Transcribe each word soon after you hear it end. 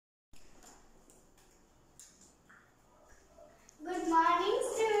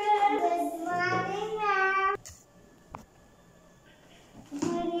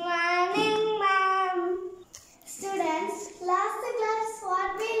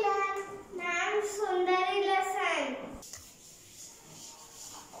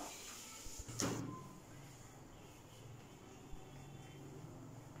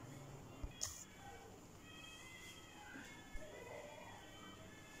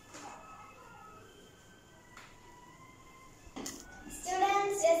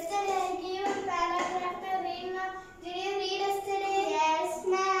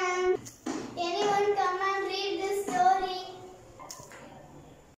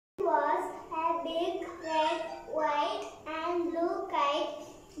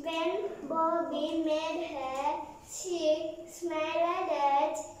When Bobby made her, she smiled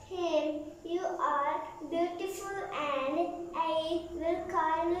at him. You are beautiful and I will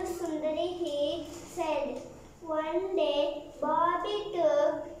call you Sundari, he said. One day, Bobby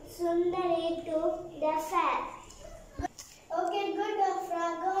took Sundari to the fair. Okay, good, Afra.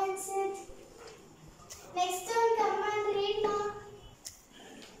 Go and sit. Next one, come and read now.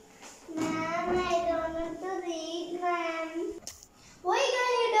 Ma'am, I don't want to read, ma'am. Why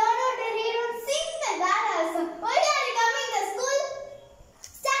girl, you don't know to read or sing the ballad? Why are you coming to school?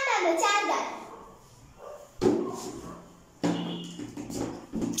 Stand on the chair, girl.